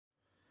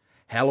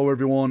Hello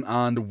everyone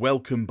and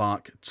welcome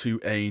back to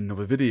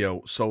another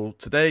video. So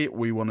today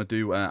we want to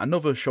do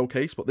another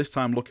showcase, but this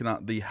time looking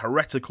at the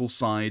heretical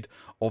side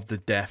of the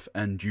Death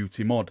and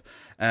Duty mod.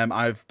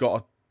 I've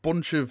got a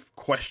bunch of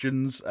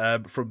questions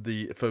from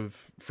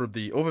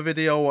the other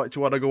video which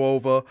you want to go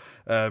over,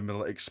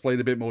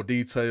 explain a bit more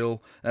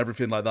detail,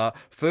 everything like that.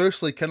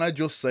 Firstly, can I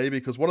just say,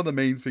 because one of the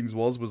main things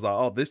was that,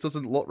 oh, this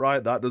doesn't look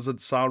right, that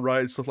doesn't sound right,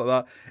 and stuff like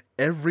that.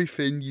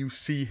 Everything you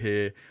see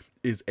here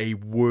is a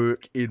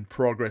work in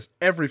progress.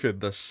 Everything,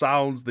 the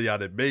sounds, the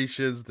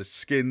animations, the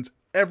skins,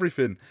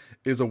 everything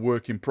is a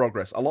work in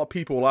progress. A lot of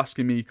people are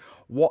asking me,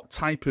 what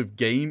type of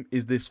game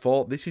is this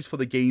for? This is for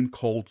the game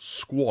called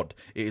Squad.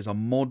 It is a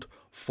mod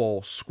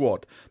for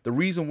Squad. The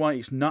reason why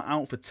it's not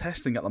out for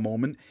testing at the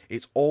moment,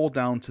 it's all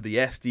down to the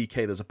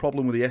SDK. There's a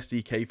problem with the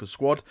SDK for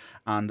Squad,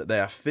 and they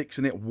are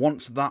fixing it.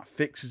 Once that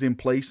fix is in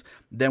place,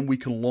 then we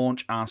can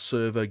launch our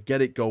server,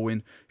 get it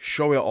going,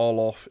 show it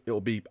all off.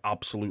 It'll be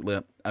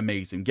absolutely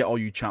amazing. Get all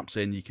you chaps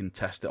in, you can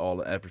test it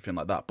all, everything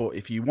like that. But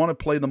if you want to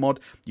play the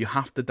mod, you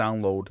have to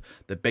download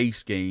the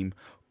base game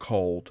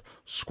called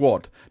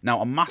Squad. Now,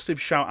 a massive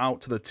shout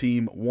out to the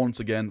team once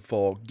again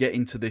for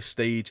getting to this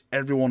stage.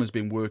 Everyone has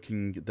been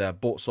working their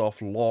butts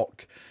off.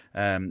 Locke,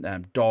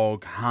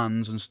 Dog,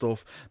 Hans and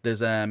stuff. There's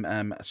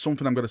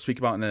something I'm going to speak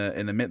about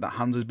in a minute that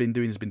Hans has been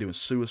doing. He's been doing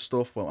sewer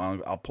stuff.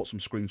 Well, I'll put some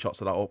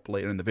screenshots of that up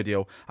later in the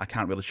video. I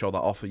can't really show that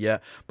off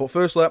yet. But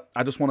firstly,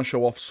 I just want to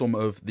show off some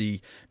of the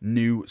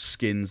new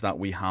skins that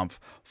we have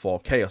for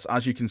Chaos.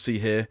 As you can see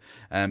here,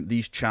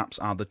 these chaps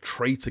are the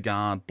Traitor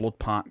Guard, Blood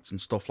Pacts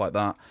and stuff like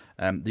that.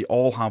 They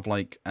all have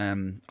like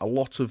a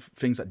lot of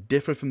things that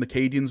differ from the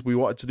Cadians. We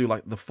wanted to do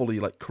like the fully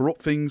like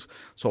corrupt things,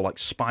 so like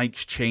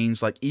spikes,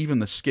 chains, like even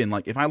the skin.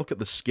 Like if I look at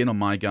the skin on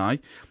my guy,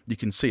 you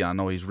can see, I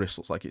know his wrist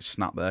looks like it's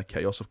snapped there,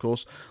 Chaos of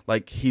course,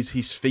 like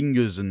his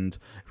fingers, and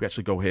if we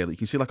actually go here, you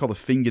can see like all the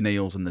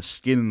fingernails and the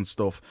skin and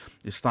stuff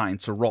is starting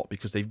to rot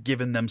because they've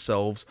given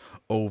themselves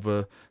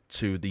over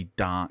to the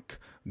dark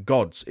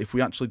gods. If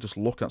we actually just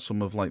look at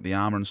some of like the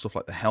armor and stuff,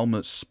 like the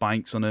helmet,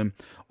 spikes on him,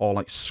 or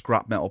like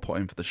scrap metal put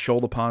in for the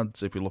shoulder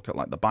pads, if we look at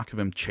like the back of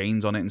him,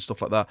 chains on it and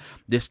stuff like that,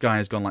 this guy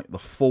has gone like the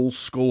full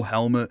skull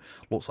helmet,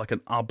 looks like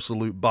an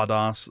absolute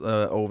badass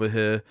over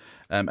here.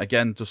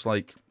 Again, just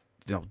like,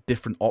 you know,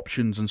 different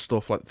options and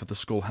stuff like for the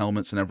skull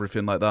helmets and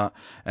everything like that.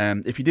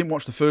 If you didn't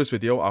watch the first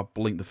video, I'll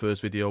link the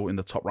first video in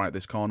the top right of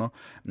this corner.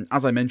 And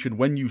as I mentioned,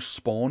 when you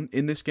spawn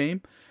in this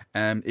game,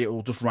 it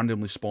will just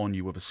randomly spawn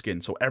you with a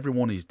skin. So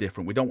everyone is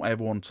different. We don't want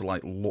everyone to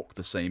like look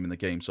the same in the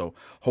game. So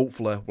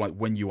hopefully, like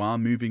when you are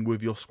moving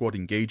with your squad,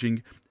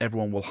 engaging,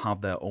 everyone will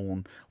have their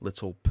own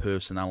little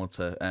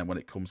personality when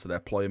it comes to their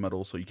player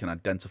model, so you can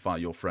identify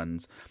your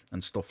friends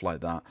and stuff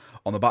like that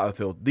on the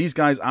battlefield. These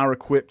guys are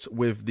equipped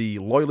with the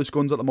loyalist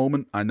guns at the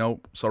moment. I know,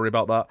 sorry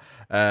about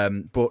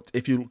that. But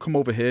if you come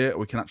over here,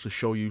 we can actually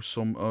show you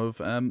some of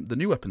the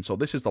new weapons. So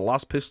this is the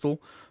last pistol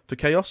for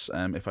Chaos.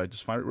 If I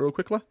just fire it real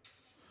quickly.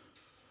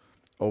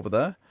 Over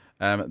there,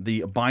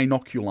 the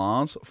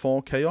binoculars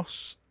for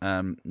Chaos.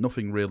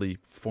 Nothing really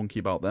funky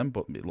about them,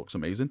 but it looks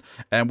amazing.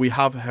 And we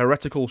have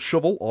heretical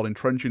shovel or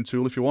entrenching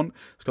tool if you want.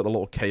 It's got the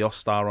little chaos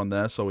star on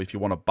there, so if you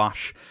want to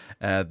bash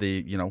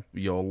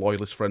your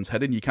loyalist friend's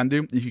head in, you can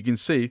do. If you can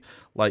see,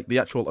 like the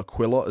actual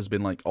Aquila has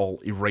been like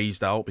all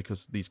erased out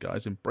because these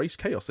guys embrace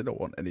chaos. They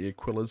don't want any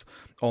Aquilas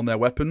on their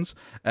weapons.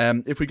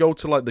 If we go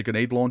to like the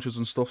grenade launchers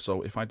and stuff,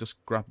 so if I just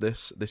grab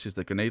this is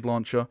the grenade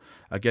launcher.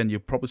 Again,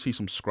 you'll probably see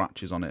some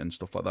scratches on it and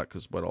stuff like that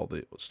because where all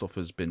the stuff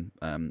has been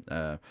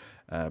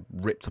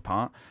ripped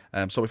apart.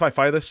 So if I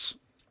fire this,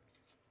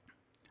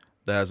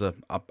 there's a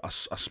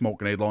smoke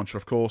grenade launcher.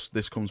 Of course,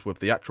 this comes with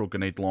the actual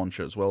grenade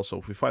launcher as well. So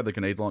if we fire the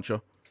grenade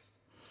launcher,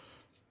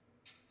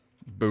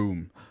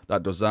 boom,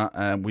 that does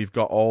that. We've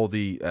got all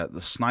the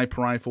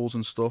sniper rifles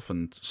and stuff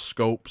and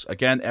scopes.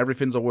 Again,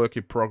 everything's a work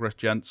in progress,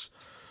 gents.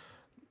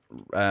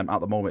 At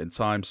the moment in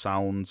time,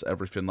 sounds,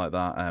 everything like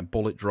that.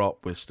 Bullet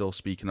drop, we're still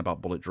speaking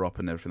about bullet drop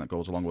and everything that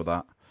goes along with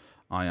that.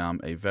 I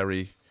am a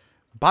very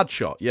bad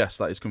shot. Yes,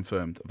 that is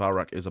confirmed.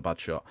 Valrak is a bad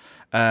shot.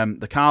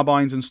 The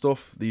carbines and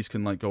stuff, these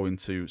can like go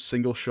into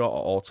single shot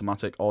or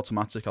automatic.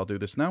 Automatic, I'll do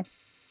this now.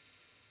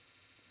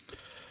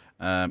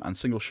 And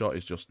single shot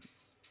is just,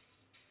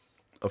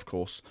 of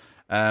course.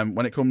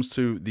 When it comes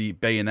to the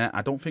bayonet,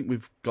 I don't think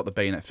we've got the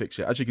bayonet fixed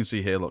yet. As you can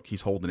see here, look,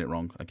 he's holding it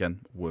wrong.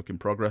 Again, work in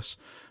progress.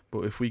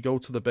 But if we go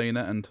to the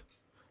bayonet and...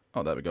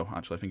 oh, there we go.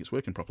 Actually, I think it's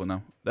working properly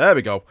now. There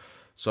we go.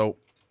 So,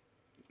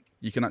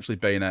 you can actually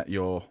bayonet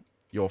your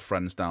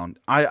friends down.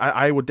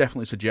 I would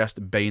definitely suggest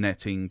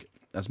bayoneting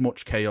as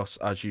much chaos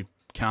as you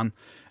can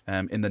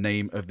in the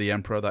name of the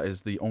Emperor. That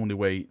is the only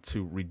way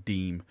to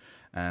redeem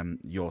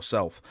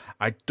yourself.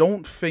 I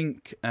don't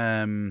think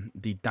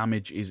the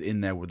damage is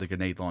in there with the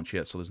grenade launch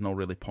yet, so there's no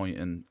really point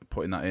in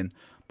putting that in.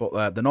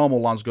 But the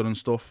normal lasgun and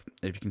stuff,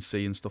 if you can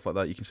see and stuff like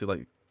that, you can see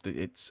like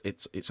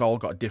it's all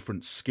got a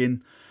different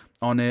skin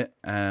on it,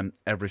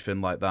 everything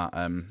like that,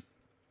 and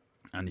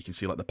you can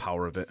see like the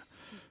power of it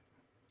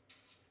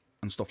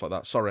and stuff like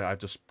that. Sorry, I've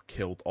just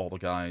killed all the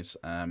guys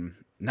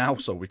now,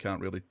 so we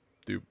can't really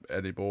do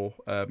any more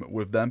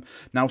with them.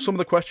 Now, some of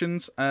the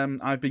questions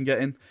I've been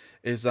getting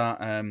is that,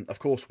 of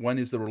course, when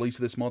is the release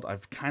of this mod?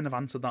 I've kind of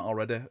answered that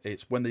already.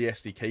 It's when the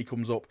SDK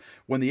comes up.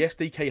 When the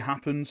SDK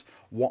happens,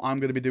 what I'm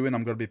going to be doing,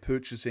 I'm going to be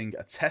purchasing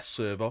a test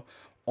server.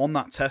 On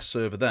that test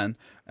server then,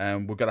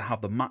 we're going to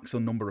have the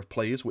maximum number of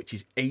players, which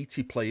is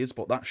 80 players,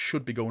 but that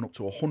should be going up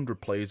to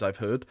 100 players, I've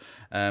heard.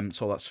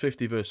 So that's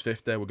 50 versus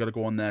 50. We're going to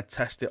go on there,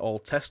 test it all,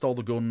 test all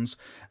the guns.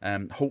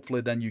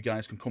 Hopefully then you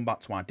guys can come back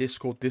to our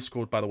Discord.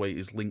 Discord, by the way,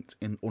 is linked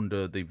in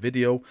under the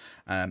video.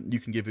 You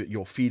can give it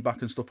your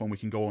feedback and stuff, and we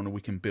can go on and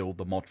we can build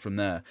the mod from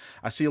there.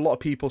 I see a lot of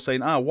people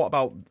saying, what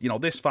about,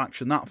 this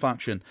faction, that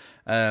faction,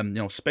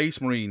 Space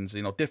Marines,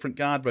 different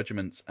guard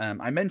regiments.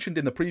 I mentioned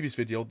in the previous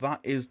video, that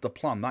is the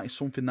plan. That is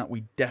something that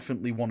we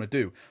definitely want to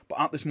do.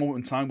 But at this moment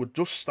in time, we're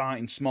just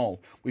starting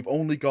small. We've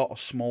only got a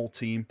small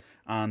team,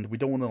 and we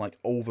don't want to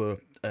like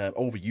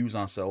overuse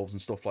ourselves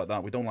and stuff like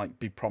that. We don't like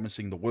be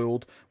promising the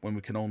world when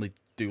we can only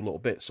do a little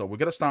bit. So we're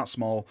going to start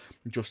small,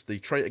 just the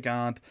traitor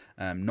guard,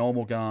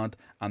 normal guard,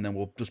 and then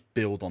we'll just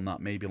build on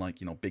that. Maybe like,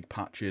 big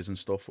patches and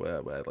stuff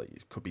where like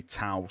it could be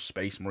Tau,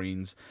 Space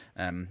Marines,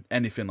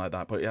 anything like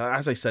that. But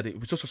as I said, it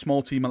was just a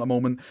small team at the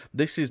moment.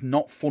 This is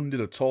not funded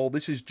at all.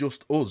 This is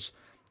just us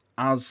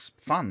as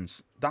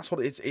fans. That's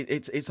what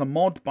it's a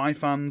mod by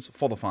fans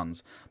for the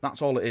fans.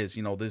 That's all it is.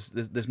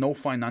 There's no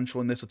financial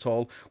in this at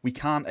all. We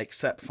can't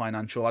accept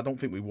financial. I don't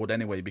think we would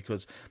anyway,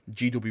 because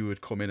GW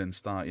would come in and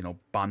start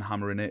ban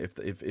hammering it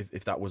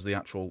if that was the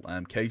actual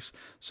case.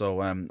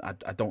 So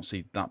I don't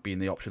see that being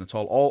the option at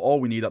all. All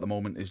we need at the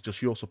moment is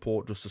just your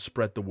support, just to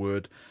spread the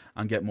word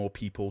and get more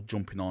people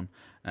jumping on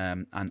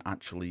and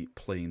actually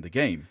playing the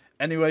game.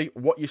 Anyway,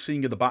 what you're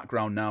seeing in the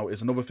background now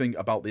is another thing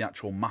about the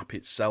actual map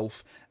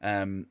itself.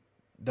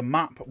 The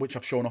map, which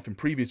I've shown off in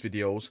previous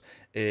videos,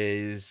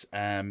 is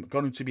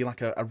going to be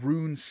like a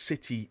Rune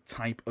City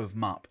type of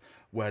map,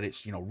 where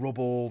it's,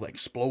 rubble,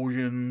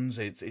 explosions.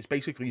 It's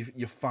basically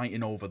you're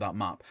fighting over that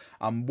map.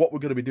 And what we're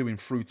going to be doing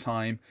through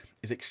time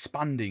is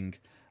expanding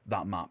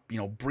that map,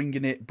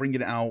 bringing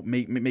it out,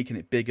 making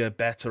it bigger,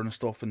 better and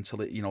stuff, until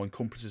it,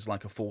 encompasses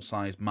like a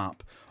full-size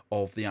map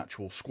of the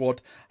actual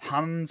squad.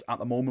 Hans, at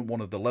the moment, one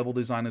of the level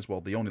designers,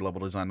 well, the only level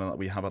designer that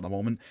we have at the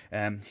moment,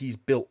 he's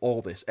built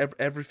all this.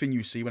 Everything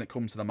you see when it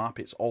comes to the map,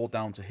 it's all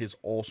down to his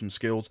awesome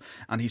skills,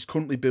 and he's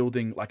currently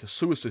building like a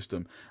sewer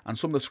system, and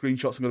some of the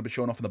screenshots I'm going to be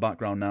showing off in the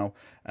background now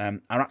are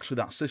actually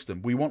that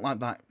system. We want like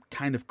that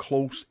kind of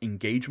close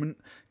engagement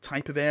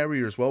type of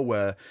area as well,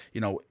 where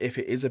if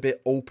it is a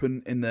bit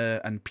open in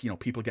there and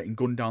people are getting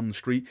gunned down the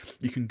street,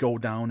 you can go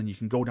down and you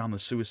can go down the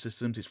sewer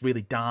systems. It's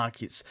really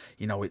dark. It's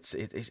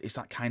it's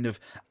that kind of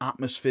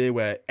atmosphere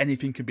where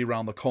anything can be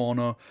around the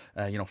corner.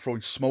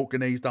 Throwing smoke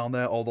grenades down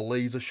there, all the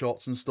laser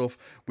shots and stuff.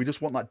 We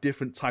just want that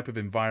different type of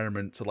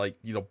environment to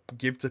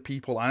give to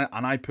people, and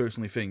I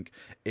personally think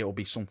it'll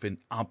be something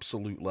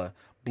absolutely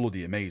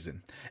bloody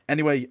amazing.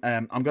 Anyway,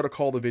 I'm going to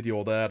call the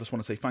video there. I just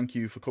want to say thank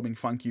you for coming,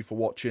 thank you for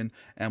watching,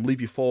 and leave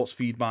your thoughts,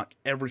 feedback,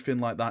 everything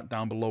like that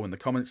down below in the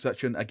comment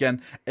section.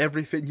 Again,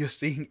 everything you're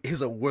seeing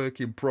is a work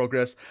in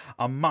progress.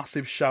 A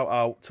massive shout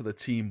out to the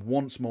team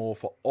once more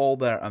for all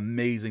their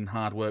amazing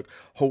hard work.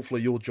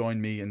 Hopefully you'll join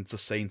me in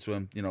just saying to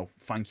them,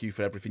 thank you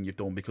for everything you've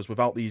done, because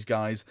without these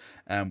guys,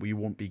 we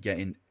won't be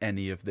getting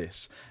any of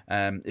this.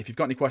 If you've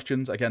got any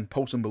questions, again,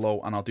 post them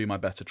below and I'll do my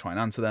best to try and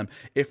answer them.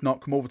 If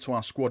not, come over to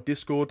our squad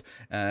Discord.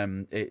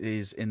 It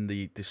is in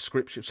the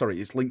description.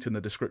 Sorry, it's linked in the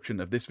description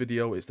of this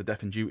video. It's the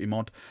Death and Duty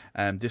mod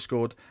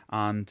Discord,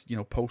 and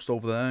post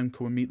over there and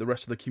come and meet the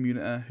rest of the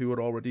community who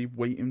are already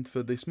waiting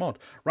for this mod.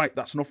 Right,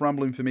 that's enough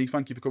rambling for me.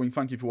 Thank you for coming.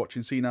 Thank you for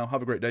watching. See you now.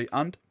 Have a great day,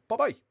 and bye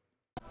bye.